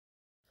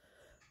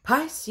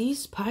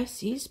Pisces,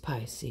 Pisces,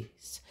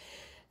 Pisces.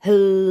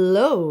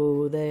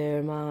 Hello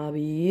there, my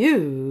beautiful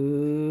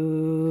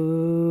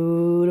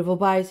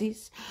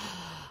Pisces.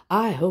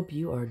 I hope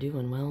you are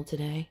doing well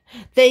today.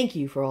 Thank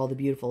you for all the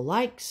beautiful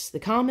likes, the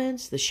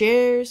comments, the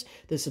shares,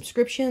 the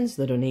subscriptions,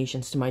 the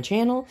donations to my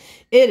channel.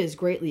 It is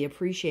greatly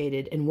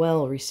appreciated and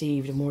well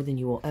received, more than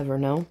you will ever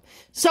know.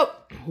 So,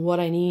 what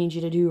I need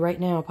you to do right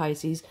now,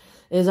 Pisces,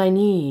 is I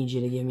need you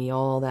to give me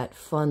all that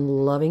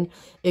fun-loving,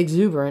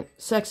 exuberant,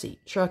 sexy,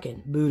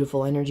 trucking,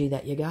 beautiful energy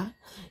that you got.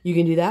 You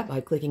can do that by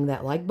clicking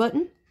that like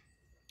button.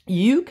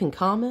 You can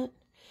comment.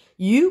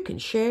 You can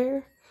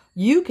share.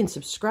 You can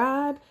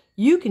subscribe.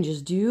 You can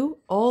just do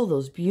all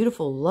those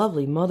beautiful,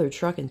 lovely mother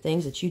trucking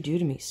things that you do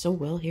to me so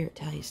well here at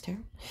Talia's Tarot.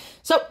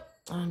 So,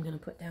 I'm going to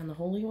put down the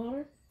holy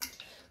water.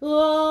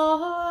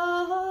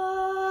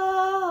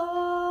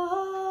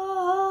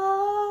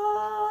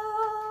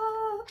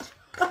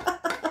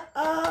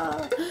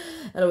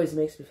 That always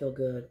makes me feel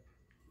good.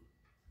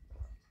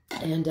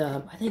 And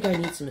I think I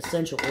need some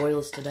essential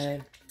oils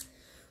today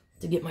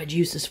to get my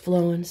juices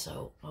flowing.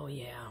 So, oh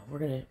yeah, I'm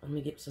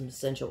gonna get some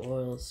essential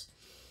oils.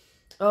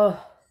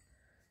 Oh,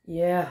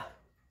 yeah.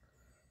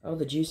 Oh,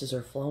 the juices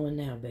are flowing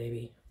now,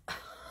 baby.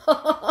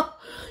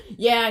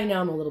 Yeah, I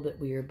know I'm a little bit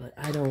weird, but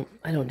I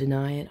don't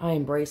deny it. I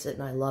embrace it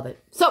and I love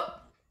it. So,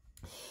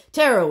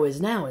 tarot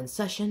is now in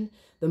session.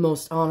 The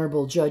most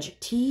honorable Judge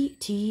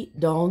T.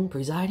 Dong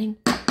presiding.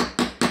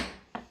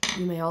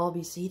 You may all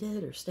be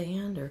seated or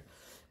stand or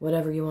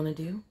whatever you want to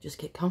do. Just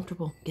get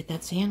comfortable. Get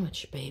that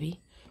sandwich,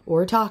 baby.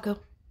 Or a taco.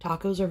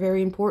 Tacos are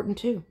very important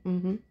too.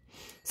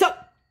 So,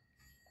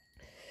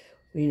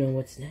 you know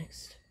what's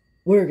next.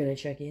 We're going to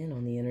check in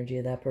on the energy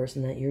of that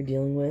person that you're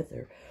dealing with,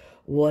 or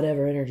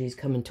whatever energy is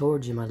coming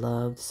towards you, my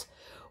loves.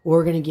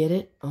 We're going to get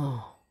it.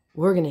 Oh,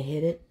 we're going to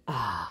hit it.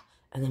 Ah,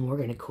 and then we're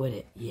going to quit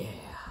it. Yeah.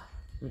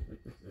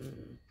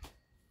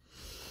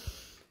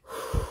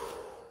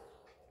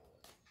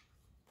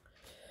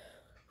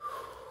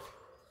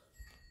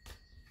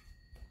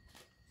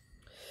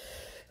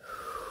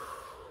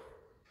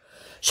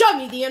 Show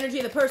me the energy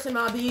of the person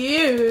my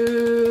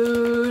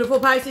beautiful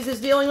Pisces is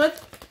dealing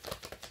with.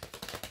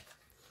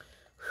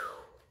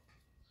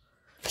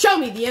 Show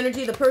me the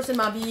energy of the person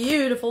my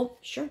beautiful...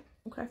 Sure.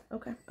 Okay.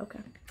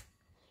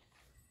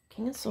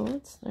 King of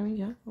Swords. There we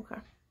go.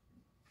 Okay.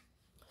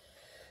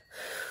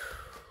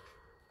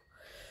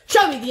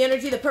 Show me the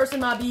energy of the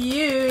person my beautiful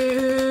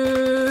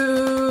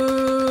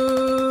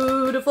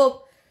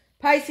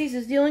Pisces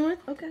is dealing with.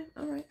 Okay.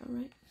 All right.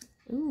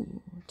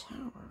 Ooh,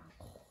 Tower.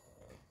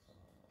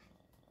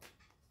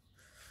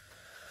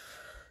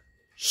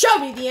 Show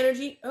me the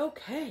energy.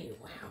 Okay,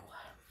 wow.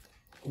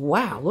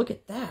 Wow, look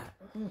at that.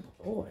 Oh,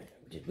 boy.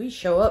 Did we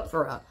show up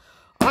for a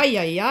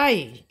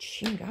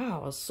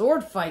a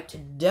sword fight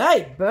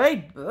today,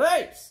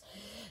 babies.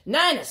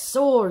 9 of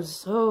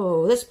Swords.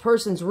 Oh, this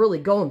person's really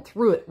going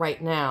through it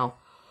right now.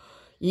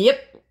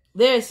 Yep.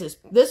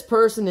 This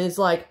person is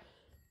like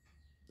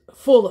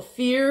full of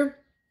fear,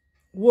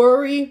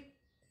 worry,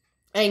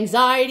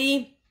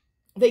 anxiety.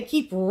 They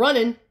keep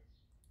running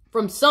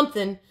from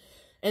something,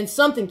 and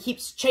something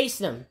keeps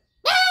chasing them.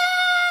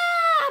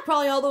 Ah!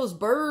 Probably all those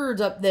birds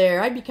up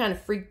there. I'd be kind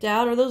of freaked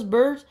out. Are those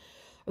birds?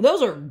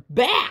 Those are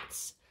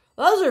bats.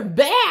 Those are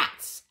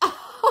bats.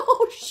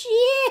 Oh,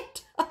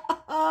 shit.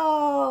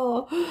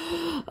 Oh,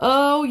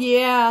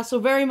 yeah. So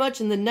very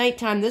much in the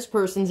nighttime, this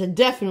person's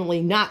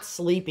definitely not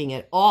sleeping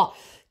at all.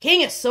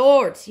 King of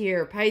Swords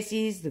here,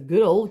 Pisces. The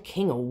good old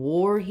King of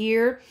War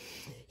here.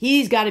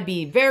 He's got to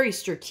be very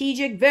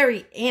strategic,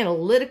 very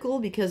analytical,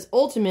 because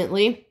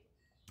ultimately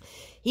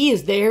he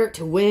is there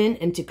to win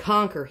and to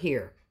conquer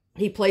here.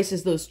 He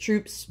places those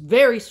troops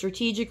very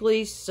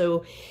strategically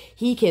so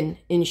he can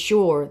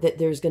ensure that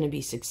there's going to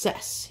be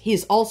success. He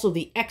is also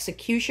the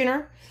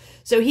executioner,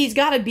 so he's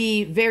got to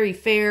be very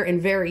fair and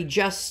very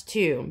just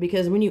too,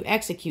 because when you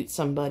execute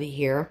somebody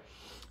here,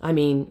 I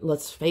mean,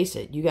 let's face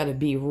it, you got to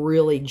be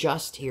really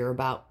just here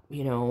about,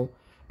 you know,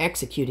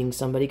 executing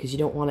somebody, because you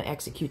don't want to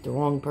execute the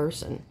wrong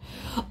person.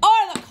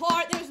 Or the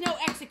court, there's no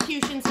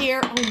executions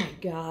here. Oh my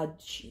God,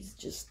 she's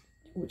just...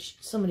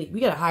 we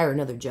gotta hire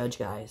another judge,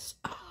 guys.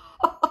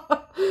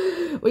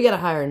 We gotta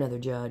hire another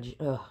judge.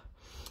 Ugh.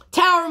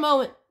 Tower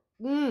moment.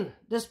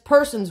 This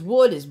person's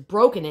wood is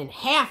broken in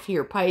half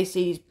here,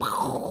 Pisces.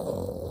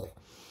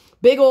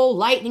 Big old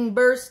lightning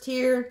burst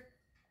here.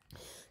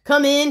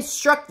 Come in,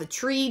 struck the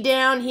tree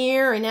down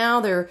here, and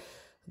now their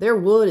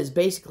wood is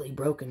basically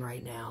broken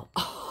right now.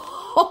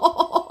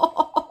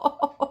 Oh,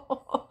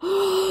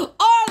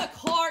 the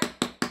court.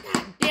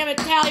 God damn it,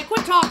 Talia.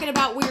 Quit talking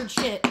about weird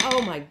shit.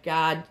 Oh my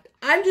God.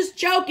 I'm just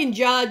joking,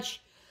 Judge.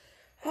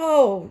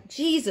 Oh,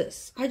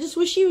 Jesus. I just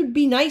wish you would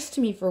be nice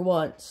to me for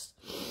once.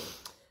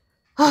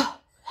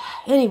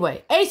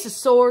 Anyway, Ace of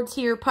Swords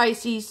here,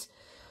 Pisces.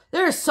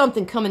 There's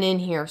something coming in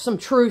here. Some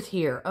truth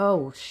here.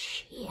 Oh,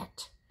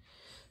 shit.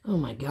 Oh,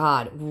 my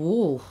God.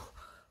 Ooh.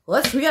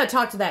 We got to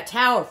talk to that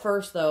tower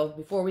first, though,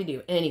 before we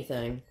do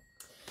anything.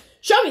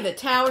 Show me the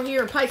tower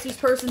here in Pisces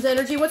person's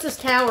energy. What's this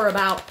tower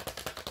about?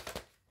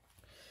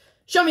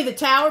 Show me the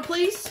tower,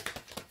 please.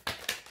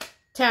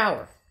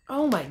 Tower.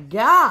 Oh my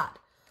God.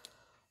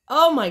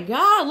 Oh my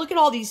God, look at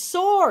all these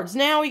swords.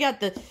 Now we got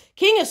the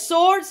King of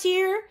Swords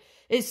here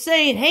is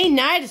saying, hey,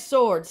 Knight of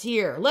Swords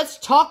here. Let's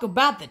talk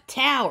about the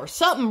Tower.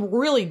 Something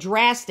really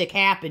drastic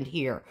happened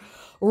here.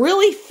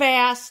 Really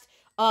fast.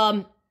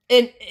 And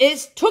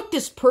it took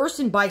this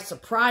person by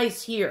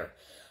surprise here.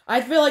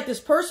 I feel like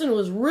this person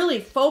was really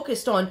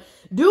focused on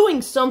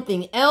doing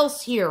something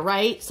else here,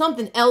 right?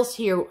 Something else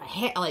here.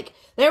 Like,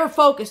 they were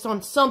focused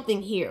on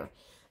something here.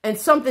 And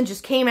something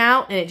just came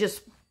out and it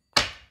just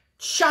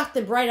shot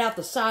them right out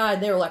the side.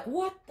 They were like,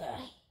 what the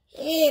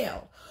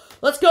hell?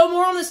 Let's go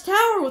more on this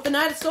tower with the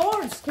Knight of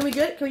Swords. Can we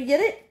get it? Can we get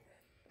it?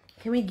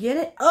 Can we get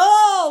it?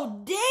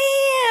 Oh,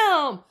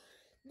 damn!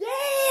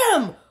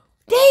 Damn!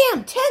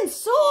 Damn, 10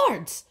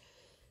 swords!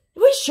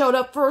 We showed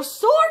up for a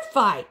sword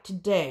fight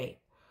today.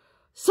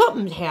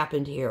 Something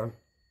happened here.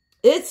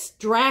 It's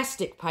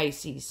drastic,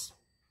 Pisces.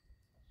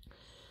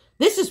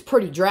 This is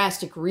pretty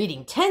drastic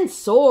reading. 10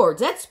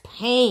 swords, that's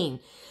pain.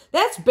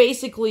 That's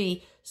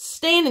basically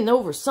standing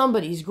over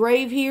somebody's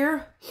grave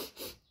here.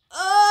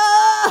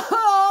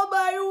 Oh,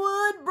 my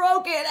wood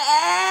broke in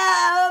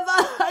half.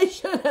 I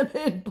should have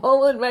been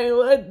pulling my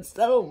wood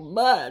so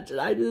much, and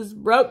I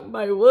just broke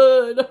my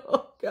wood.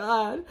 Oh,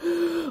 God.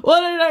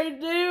 What did I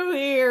do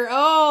here?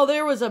 Oh,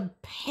 there was a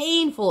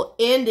painful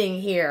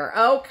ending here.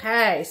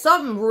 Okay,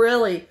 something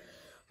really...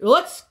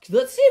 Let's see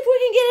if we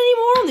can get any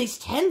more on these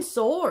 10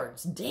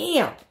 swords.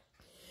 Damn.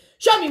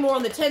 Show me more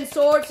on the 10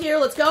 swords here.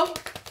 Let's go.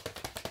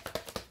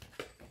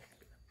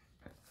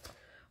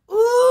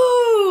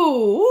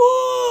 Ooh,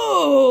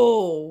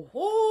 ooh,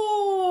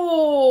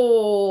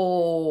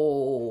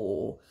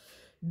 ooh,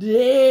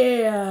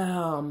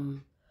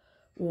 damn,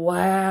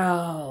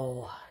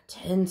 wow,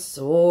 10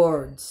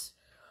 swords,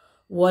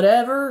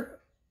 whatever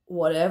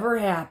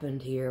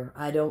happened here,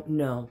 I don't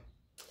know,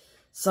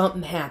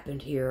 something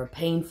happened here, a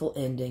painful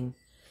ending,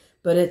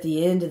 but at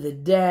the end of the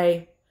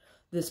day,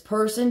 this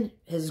person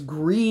has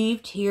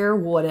grieved here,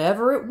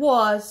 whatever it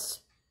was.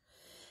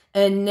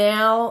 And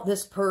now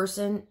this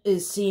person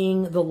is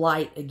seeing the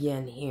light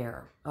again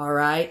here, all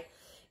right?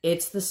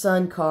 It's the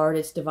Sun card.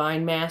 It's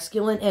divine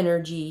masculine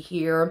energy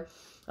here.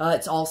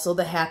 It's also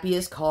the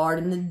happiest card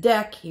in the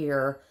deck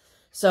here.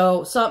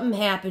 So something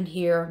happened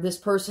here. This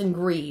person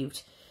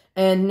grieved.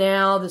 And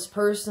now this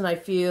person, I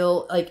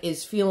feel like,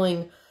 is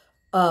feeling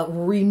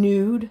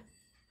renewed.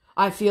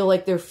 I feel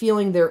like they're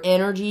feeling their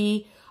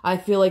energy. I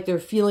feel like they're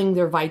feeling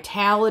their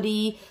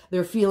vitality.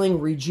 They're feeling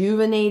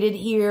rejuvenated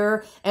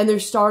here. And they're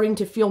starting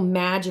to feel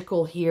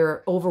magical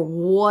here over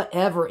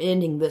whatever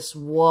ending this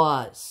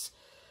was.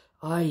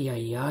 Ay,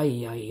 ay,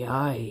 ay, ay,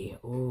 ay.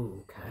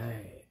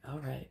 Okay. All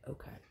right.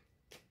 Okay.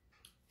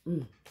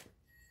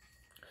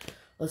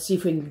 Let's see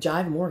if we can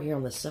dive more here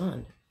on the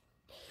Sun.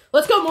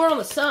 Let's go more on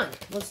the Sun.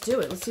 Let's do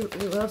it. Let's see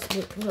what else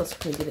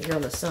can we get here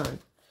on the Sun.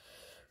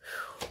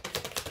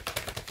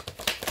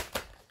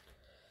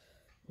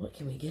 What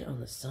can we get on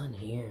the Sun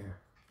here?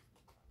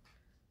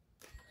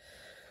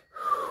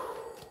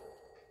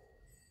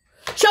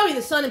 Show me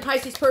the Sun and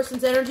Pisces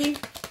person's energy.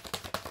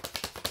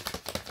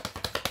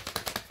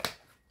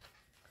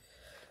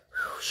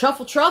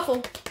 Shuffle,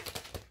 truffle.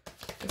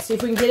 Let's see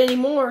if we can get any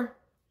more.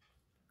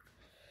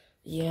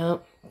 Yeah,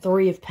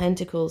 3 of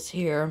Pentacles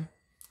here.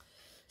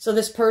 So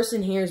this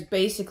person here has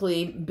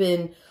basically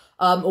been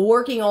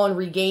working on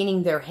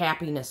regaining their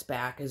happiness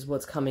back is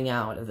what's coming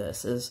out of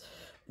this.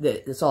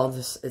 It's all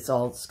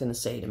it's going to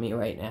say to me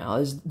right now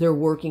is they're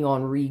working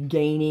on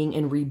regaining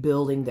and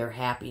rebuilding their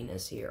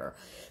happiness here.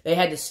 They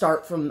had to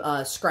start from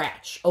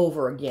scratch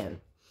over again.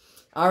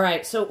 All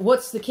right, so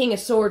what's the King of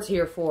Swords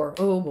here for?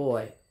 Oh,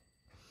 boy.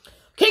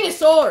 King of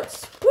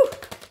Swords! Woo!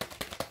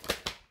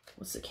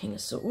 What's the King of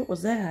Swords? What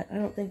was that? I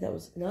don't think that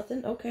was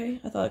nothing. Okay,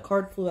 I thought a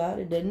card flew out.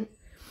 It didn't.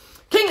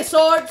 King of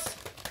Swords!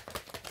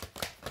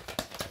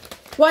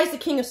 Why is the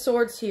King of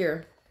Swords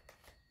here?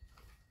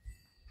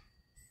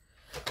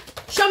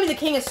 Show me the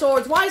King of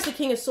Swords. Why is the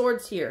King of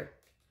Swords here?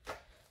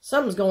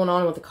 Something's going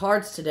on with the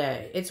cards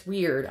today. It's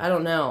weird. I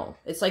don't know.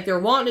 It's like they're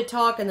wanting to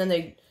talk and then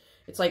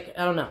it's like,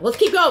 I don't know. Let's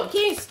keep going.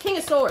 King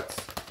of Swords.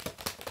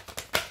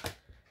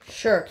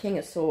 Sure, King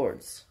of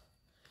Swords.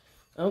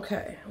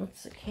 Okay,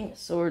 what's the King of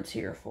Swords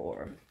here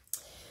for?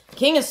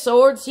 King of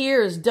Swords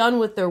here is done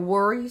with their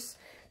worries.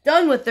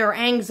 Done with their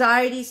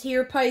anxieties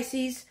here,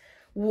 Pisces.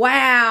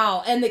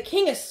 Wow. And the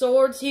King of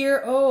Swords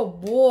here, oh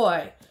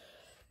boy.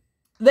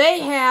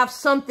 They have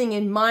something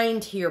in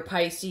mind here,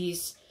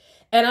 Pisces.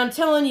 And I'm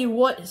telling you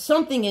what,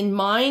 something in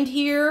mind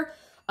here.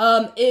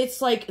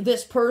 It's like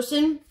this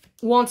person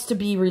wants to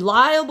be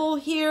reliable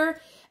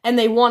here. And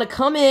they want to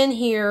come in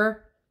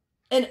here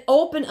and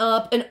open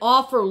up and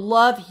offer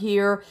love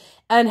here.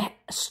 And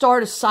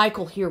start a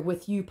cycle here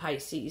with you,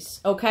 Pisces.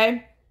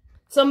 Okay?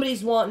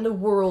 Somebody's wanting the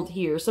world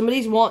here.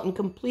 Somebody's wanting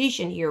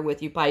completion here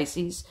with you,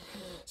 Pisces.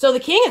 So the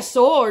King of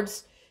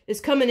Swords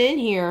is coming in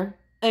here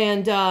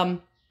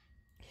and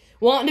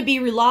wanting to be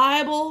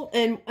reliable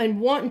and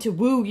wanting to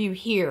woo you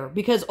here.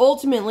 Because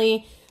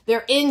ultimately,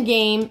 their end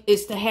game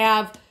is to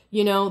have,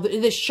 you know,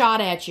 this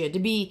shot at you. To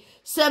be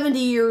 70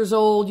 years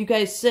old. You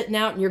guys sitting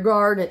out in your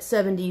garden at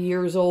 70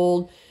 years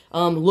old,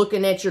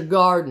 looking at your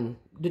garden.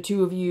 The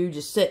two of you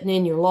just sitting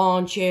in your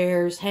lawn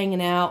chairs,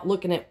 hanging out,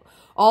 looking at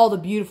all the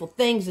beautiful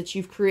things that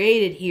you've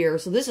created here.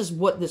 So this is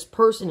what this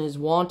person is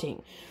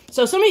wanting.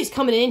 So somebody's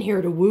coming in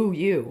here to woo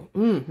you.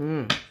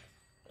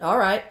 All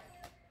right.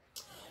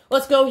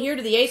 Let's go here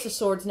to the Ace of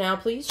Swords now,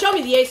 please. Show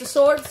me the Ace of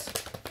Swords.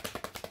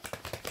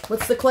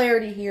 What's the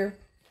clarity here?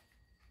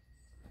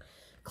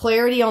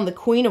 Clarity on the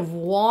Queen of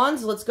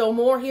Wands. Let's go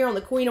more here on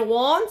the Queen of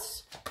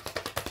Wands.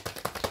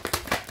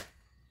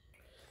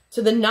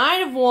 To the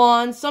Knight of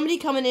Wands. Somebody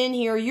coming in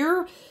here.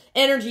 Your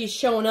energy is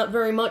showing up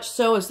very much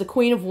so as the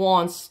Queen of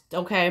Wands.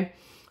 Okay.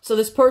 So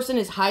this person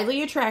is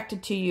highly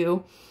attracted to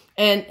you.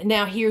 And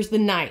now here's the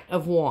Knight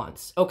of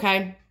Wands.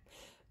 Okay.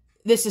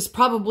 This is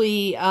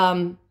probably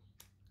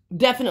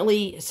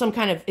definitely some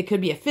kind of, it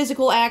could be a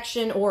physical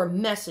action or a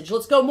message.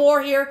 Let's go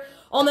more here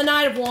on the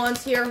Knight of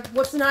Wands here.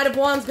 What's the Knight of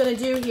Wands going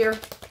to do here?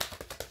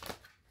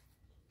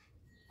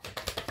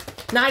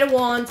 Knight of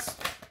Wands.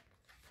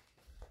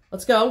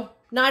 Let's go.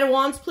 Knight of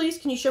Wands, please.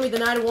 Can you show me the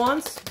Knight of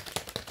Wands?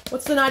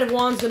 What's the Knight of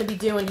Wands going to be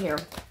doing here?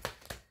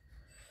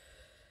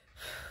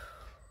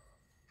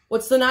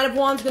 What's the Knight of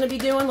Wands going to be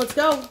doing? Let's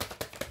go.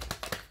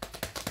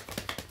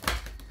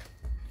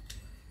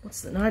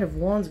 What's the Knight of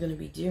Wands going to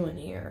be doing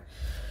here?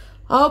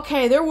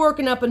 Okay, they're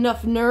working up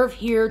enough nerve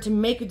here to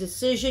make a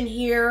decision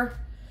here.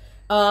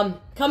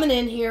 Coming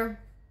in here,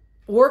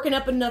 working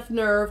up enough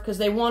nerve because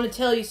they want to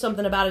tell you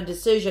something about a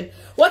decision.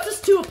 What's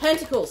this Two of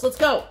Pentacles? Let's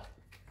go.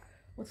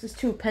 What's this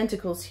Two of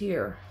Pentacles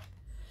here?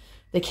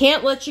 They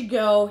can't let you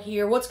go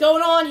here. What's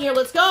going on here?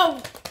 Let's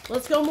go.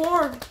 Let's go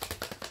more.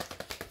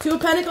 Two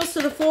of Pentacles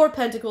to the Four of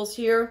Pentacles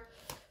here.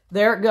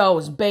 There it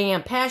goes.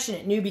 Bam.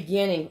 Passionate new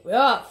beginning.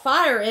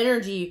 Fire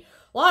energy.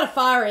 A lot of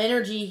fire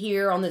energy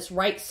here on this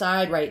right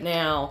side right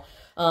now.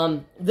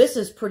 This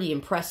is pretty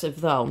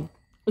impressive, though.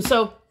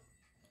 So,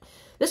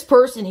 this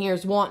person here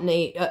is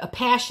wanting a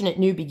passionate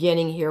new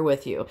beginning here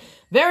with you.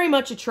 Very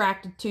much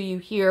attracted to you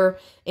here.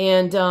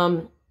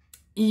 And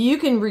you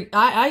can...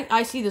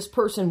 I see this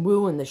person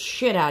wooing the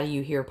shit out of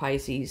you here,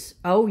 Pisces.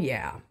 Oh,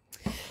 yeah.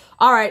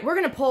 All right, we're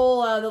going to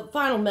pull the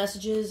final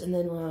messages, and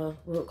then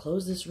we'll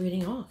close this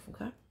reading off,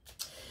 okay?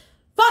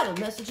 Final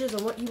messages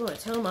on what you want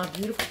to tell my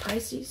beautiful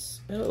Pisces.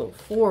 Oh,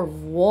 Four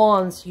of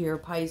Wands here,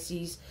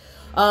 Pisces.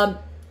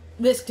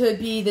 This could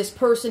be this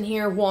person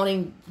here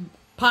wanting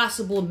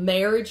possible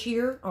marriage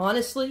here,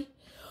 honestly.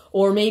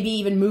 Or maybe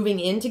even moving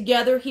in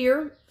together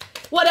here.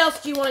 What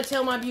else do you want to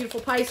tell my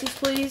beautiful Pisces,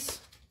 please?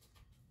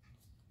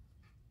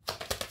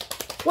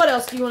 What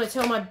else do you want to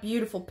tell my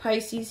beautiful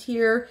Pisces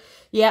here?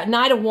 Yeah,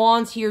 Knight of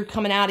Wands here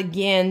coming out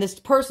again. This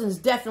person's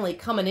definitely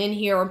coming in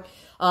here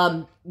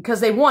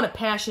because they want a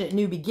passionate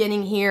new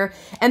beginning here.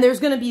 And there's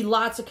going to be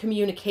lots of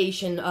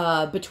communication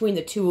between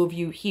the two of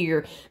you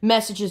here.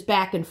 Messages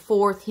back and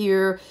forth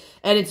here.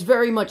 And it's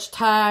very much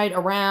tied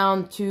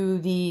around to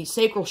the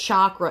sacral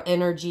chakra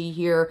energy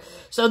here.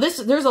 So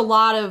there's a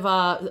lot of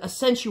a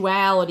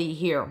sensuality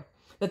here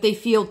that they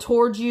feel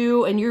towards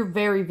you. And you're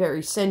very,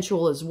 very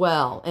sensual as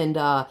well. And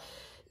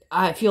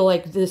I feel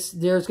like there's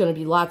going to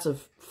be lots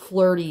of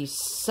flirty,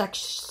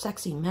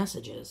 sexy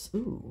messages.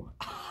 Ooh.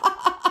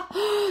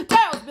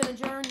 Tarot's been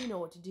adjourned. You know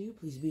what to do.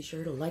 Please be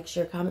sure to like,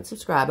 share, comment,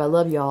 subscribe. I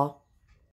love y'all.